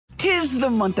'Tis the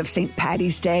month of St.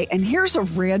 Paddy's Day, and here's a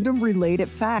random related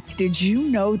fact. Did you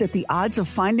know that the odds of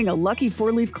finding a lucky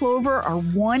four-leaf clover are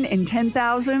 1 in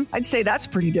 10,000? I'd say that's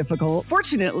pretty difficult.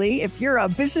 Fortunately, if you're a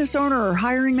business owner or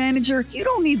hiring manager, you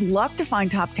don't need luck to find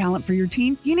top talent for your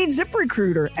team. You need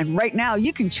ZipRecruiter, and right now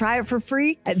you can try it for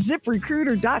free at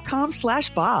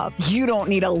ZipRecruiter.com/Bob. You don't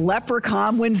need a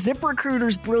leprechaun when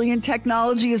ZipRecruiter's brilliant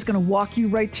technology is going to walk you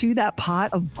right to that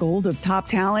pot of gold of top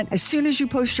talent. As soon as you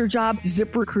post your job,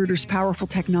 ZipRecruiter's powerful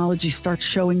technology starts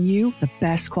showing you the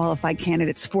best qualified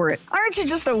candidates for it. Aren't you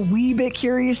just a wee bit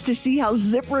curious to see how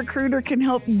ZipRecruiter can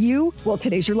help you? Well,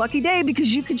 today's your lucky day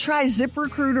because you can try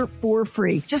ZipRecruiter for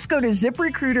free. Just go to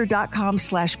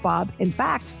ZipRecruiter.com/Bob. In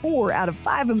fact, 4 out of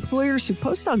 5 employers who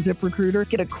post on ZipRecruiter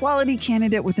get a quality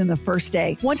candidate within the first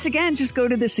day. Once again, just go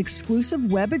to this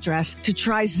exclusive web address to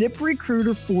try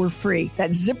ZipRecruiter for free.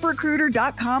 That's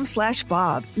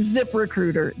ZipRecruiter.com/Bob.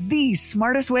 ZipRecruiter, the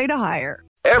smartest way to hire.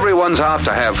 Everyone's out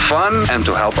to have fun and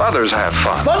to help others have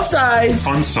fun. FunSize.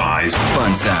 FunSize.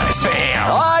 FunSize.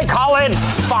 Bam! I call it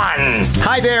fun.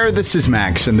 Hi there, this is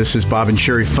Max, and this is Bob and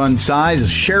Sherry FunSize, a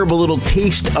shareable little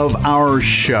taste of our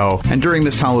show. And during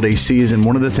this holiday season,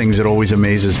 one of the things that always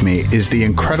amazes me is the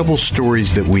incredible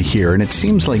stories that we hear. And it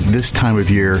seems like this time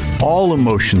of year, all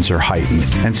emotions are heightened.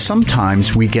 And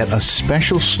sometimes we get a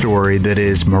special story that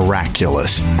is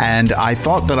miraculous. And I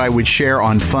thought that I would share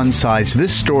on FunSize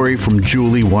this story from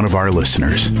Julie, one of our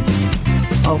listeners.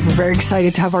 Oh, we're very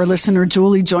excited to have our listener,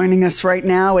 Julie, joining us right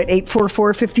now at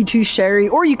 844-52-SHERRY,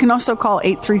 or you can also call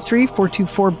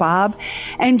 833-424-BOB.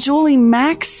 And Julie,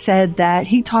 Max said that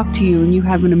he talked to you and you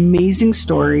have an amazing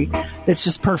story that's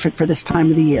just perfect for this time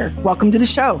of the year. Welcome to the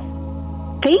show.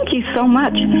 Thank you so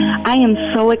much. I am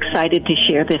so excited to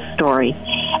share this story,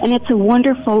 and it's a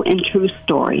wonderful and true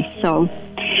story. So,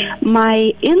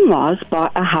 my in-laws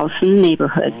bought a house in the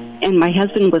neighborhood, and my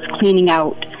husband was cleaning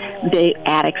out the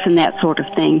attics and that sort of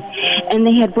thing. And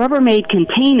they had Rubbermaid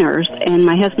containers, and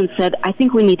my husband said, I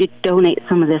think we need to donate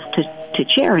some of this to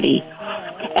charity.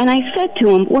 And I said to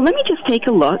him, well, let me just take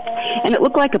a look. And it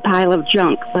looked like a pile of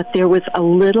junk, but there was a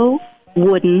little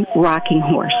wooden rocking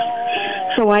horse.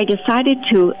 So I decided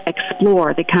to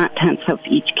explore the contents of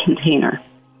each container.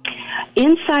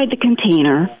 Inside the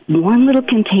container, one little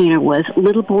container was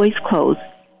little boy's clothes,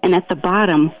 and at the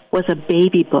bottom was a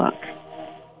baby book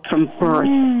from birth,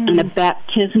 and a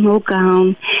baptismal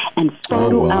gown, and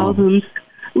photo albums,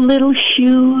 little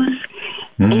shoes.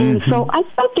 And so I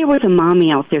thought there was a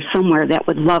mommy out there somewhere that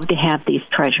would love to have these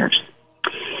treasures.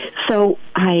 So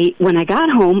when I got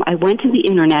home, I went to the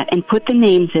internet and put the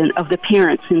names in of the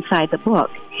parents inside the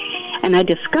book, and I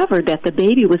discovered that the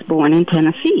baby was born in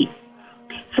Tennessee.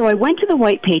 So I went to the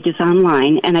white pages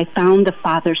online, and I found the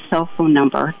father's cell phone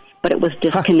number, but it was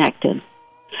disconnected.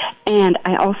 And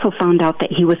I also found out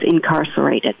that he was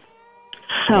incarcerated.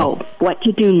 So what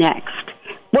to do next?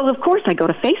 Well, of course, I go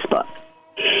to Facebook.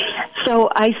 So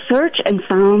I searched and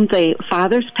found the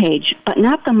father's page, but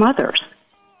not the mother's,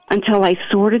 until I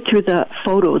sorted through the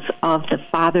photos of the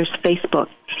father's Facebook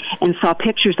and saw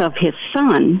pictures of his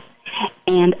son,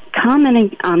 and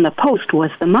commenting on the post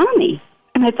was the mommy.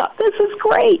 And I thought, this is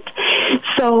great.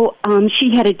 So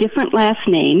she had a different last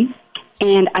name,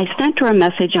 and I sent her a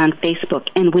message on Facebook,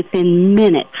 and within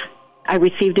minutes, I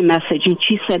received a message, and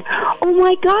she said, oh,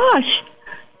 my gosh,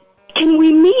 can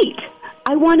we meet?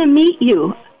 I want to meet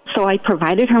you. So I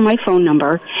provided her my phone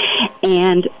number,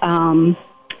 and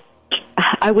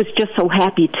I was just so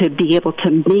happy to be able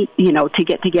to meet, to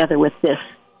get together with this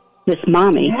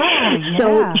mommy. Yeah.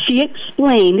 So she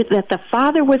explained that the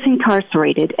father was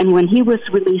incarcerated, and when he was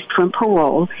released from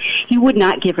parole, he would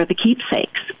not give her the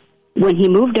keepsakes. When he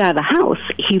moved out of the house,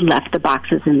 he left the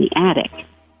boxes in the attic.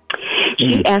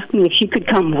 She asked me if she could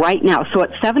come right now. So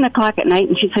at 7 o'clock at night,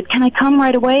 and she said, can I come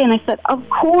right away? And I said, of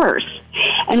course.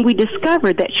 And we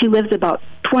discovered that she lives about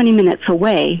 20 minutes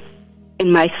away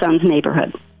in my son's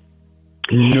neighborhood.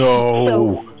 No.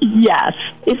 So, yes.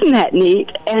 Isn't that neat?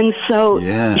 And so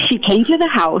she came to the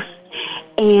house,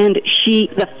 and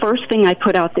the first thing I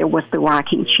put out there was the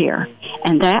rocking chair.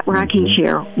 And that rocking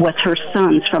chair was her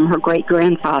son's from her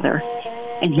great-grandfather,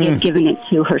 and he had given it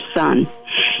to her son.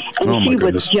 And she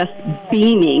was just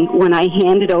beaming when I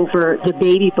handed over the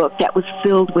baby book that was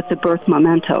filled with the birth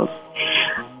mementos.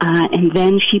 And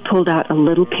then she pulled out a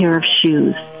little pair of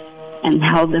shoes and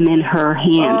held them in her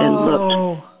hand and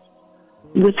looked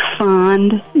with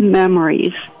fond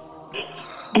memories.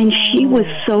 And she was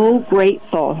so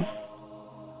grateful.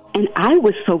 And I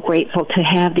was so grateful to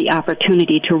have the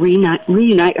opportunity to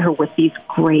reunite her with these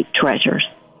great treasures.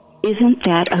 Isn't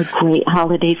that a great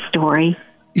holiday story?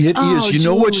 It is. You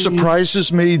know what Julie.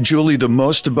 surprises me, Julie, the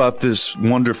most about this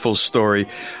wonderful story?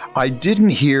 I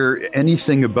didn't hear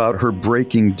anything about her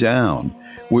breaking down.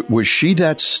 Was she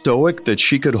that stoic that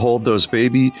she could hold those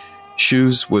baby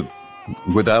shoes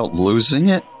without losing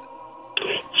it?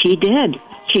 She did.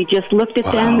 She just looked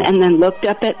at them and then looked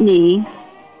up at me.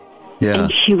 Yeah.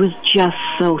 And she was just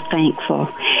so thankful.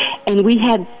 And we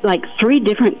had like 3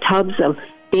 different tubs of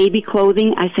baby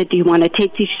clothing. I said, do you want to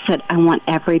take these? She said, I want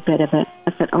every bit of it.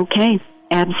 I said, okay,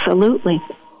 absolutely.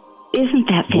 Isn't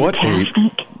that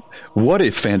fantastic? What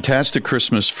a fantastic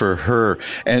Christmas for her.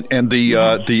 And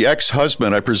the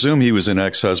ex-husband, I presume he was an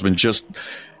ex-husband, just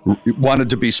wanted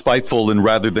to be spiteful and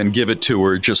rather than give it to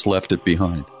her, just left it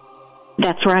behind.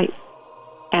 That's right.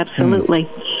 Absolutely.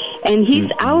 And he's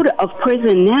out of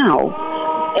prison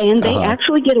now, and they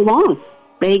actually get along.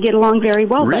 They get along very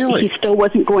well, Really? but he still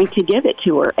wasn't going to give it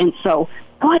to her. And so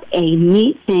what a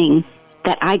neat thing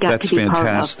that I got to be That's part of.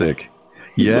 fantastic.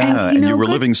 Yeah, And, and you you know, were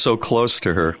good- living so close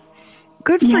to her.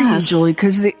 Good for you, Yes. Julie,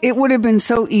 because it would have been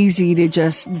so easy to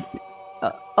just,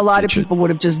 a lot of people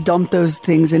would have just dumped those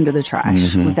things into the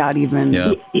trash without even.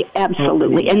 Yeah. Yeah,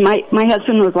 absolutely. And my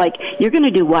husband was like, you're going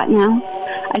to do what now?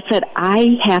 I said,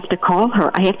 I have to call her.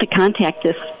 I have to contact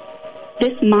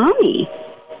this mommy.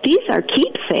 These are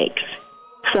keepsakes.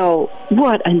 So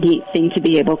what a neat thing to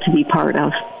be able to be part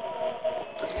of.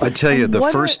 I tell you, the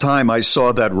what first time I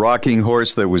saw that rocking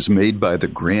horse that was made by the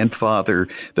grandfather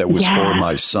that was for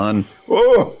my son,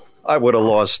 I would have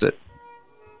lost it.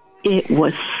 It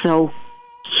was so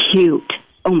cute.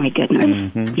 Oh, my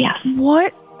goodness. Yes.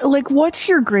 What's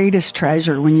your greatest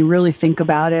treasure when you really think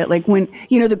about it? Like when,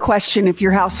 the question, if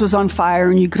your house was on fire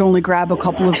and you could only grab a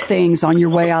couple of things on your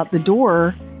way out the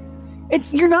door,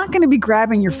 you're not going to be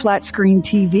grabbing your flat screen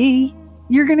TV.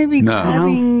 You're going to be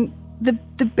grabbing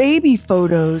the baby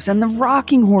photos and the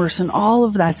rocking horse and all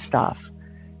of that stuff.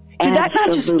 Did that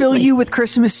not just fill Absolutely. you with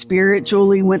Christmas spirit,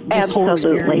 Julie, with this whole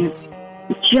Absolutely. experience?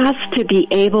 Just to be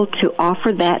able to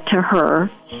offer that to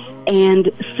her and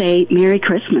say, Merry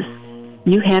Christmas.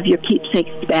 You have your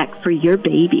keepsakes back for your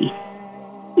baby.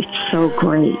 It's so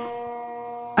great.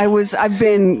 I've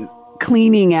been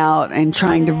cleaning out and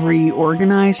trying to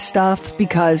reorganize stuff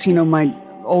because, my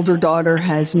older daughter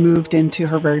has moved into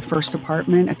her very first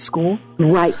apartment at school.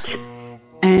 Right.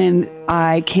 And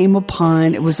I came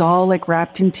upon, it was all like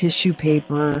wrapped in tissue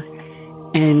paper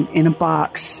and in a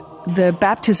box, the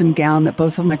baptism gown that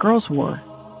both of my girls wore.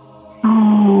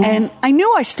 Oh. And I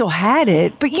knew I still had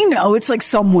it, but it's like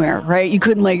somewhere, right? You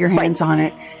couldn't lay your hands on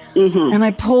it. Mm-hmm. And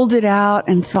I pulled it out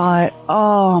and thought,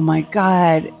 oh my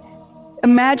God,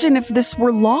 imagine if this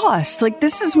were lost. Like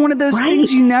this is one of those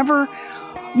things you never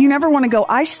want to go.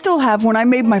 I still have, when I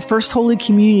made my first Holy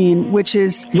Communion, which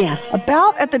is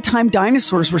about at the time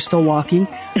dinosaurs were still walking,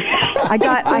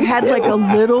 I had like a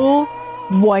little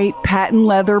white patent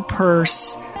leather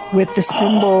purse with the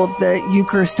symbol of the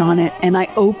Eucharist on it. And I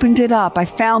opened it up. I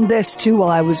found this too while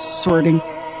I was sorting.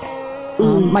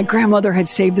 My grandmother had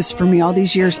saved this for me all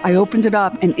these years. I opened it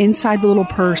up, and inside the little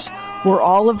purse were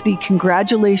all of the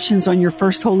congratulations on your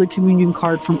first Holy Communion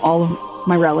card from all of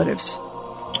my relatives.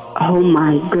 Oh,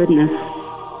 my goodness.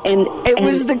 And it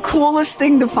was the coolest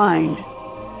thing to find.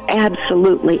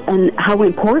 Absolutely. And how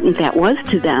important that was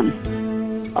to them.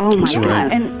 Oh, my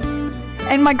God.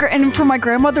 And for my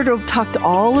grandmother to have tucked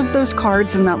all of those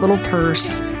cards in that little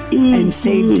purse and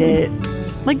saved it.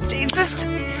 Like this,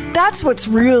 that's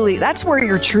where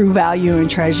your true value and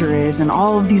treasure is, and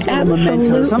all of these little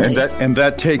mementos. And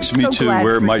that takes me so to glad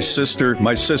where for my you.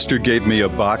 sister gave me a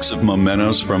box of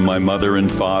mementos from my mother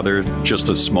and father, just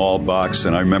a small box,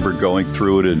 and I remember going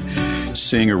through it and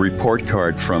seeing a report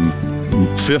card from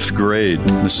 5th grade,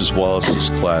 Mrs. Wallace's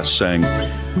class, saying,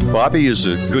 Bobby is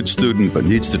a good student but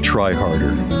needs to try harder.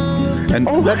 And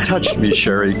that touched me,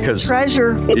 Sherry, because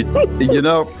treasure.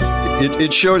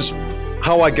 It shows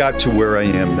how I got to where I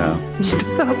am now.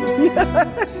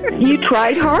 You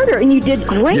tried harder, and you did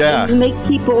great. Yeah. And you make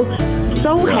people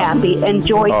so happy and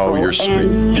joyful. Oh, you're sweet.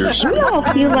 And You're sweet. we all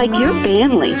feel like you're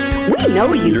family. We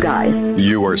know you guys.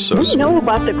 You are so We sweet. know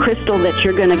about the crystal that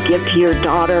you're going to give to your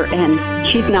daughter, and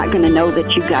she's not going to know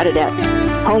that you got it at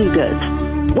Home Goods.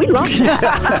 We love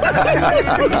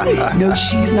that. No,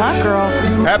 she's not, girl.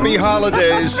 Happy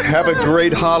holidays. Have a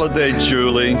great holiday,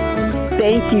 Julie.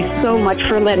 Thank you so much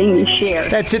for letting me share.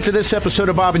 That's it for this episode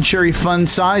of Bob and Sherry Fun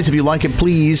Size. If you like it,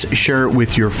 please share it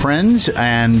with your friends.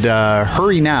 And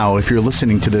hurry now if you're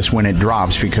listening to this when it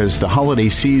drops, because the holiday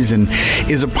season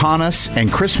is upon us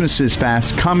and Christmas is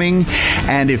fast coming.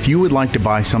 And if you would like to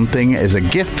buy something as a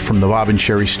gift from the Bob and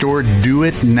Sherry store, do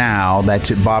it now. That's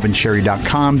at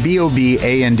bobandsherry.com,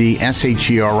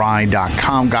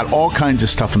 BOBANDSHERI.com. Got all kinds of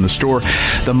stuff in the store.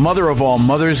 The Mother of All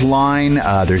Mothers line.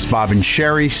 There's Bob and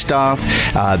Sherry stuff.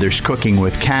 There's Cooking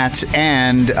with Cats.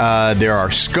 And there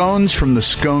are scones from the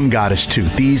Scone Goddess, too.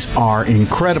 These are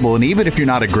incredible. And even if you're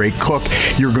not a great cook,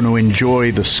 you're going to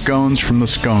enjoy the scones from the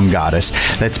Scone Goddess.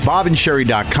 That's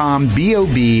bobandsherry.com,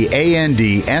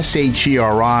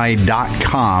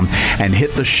 BOBANDSHERI.com, and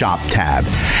hit the shop tab.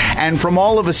 And from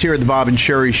all of us here at the Bob and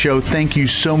Sherry Show, thank you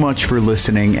so much for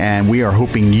listening, and we are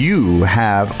hoping you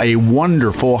have a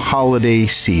wonderful holiday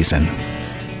season.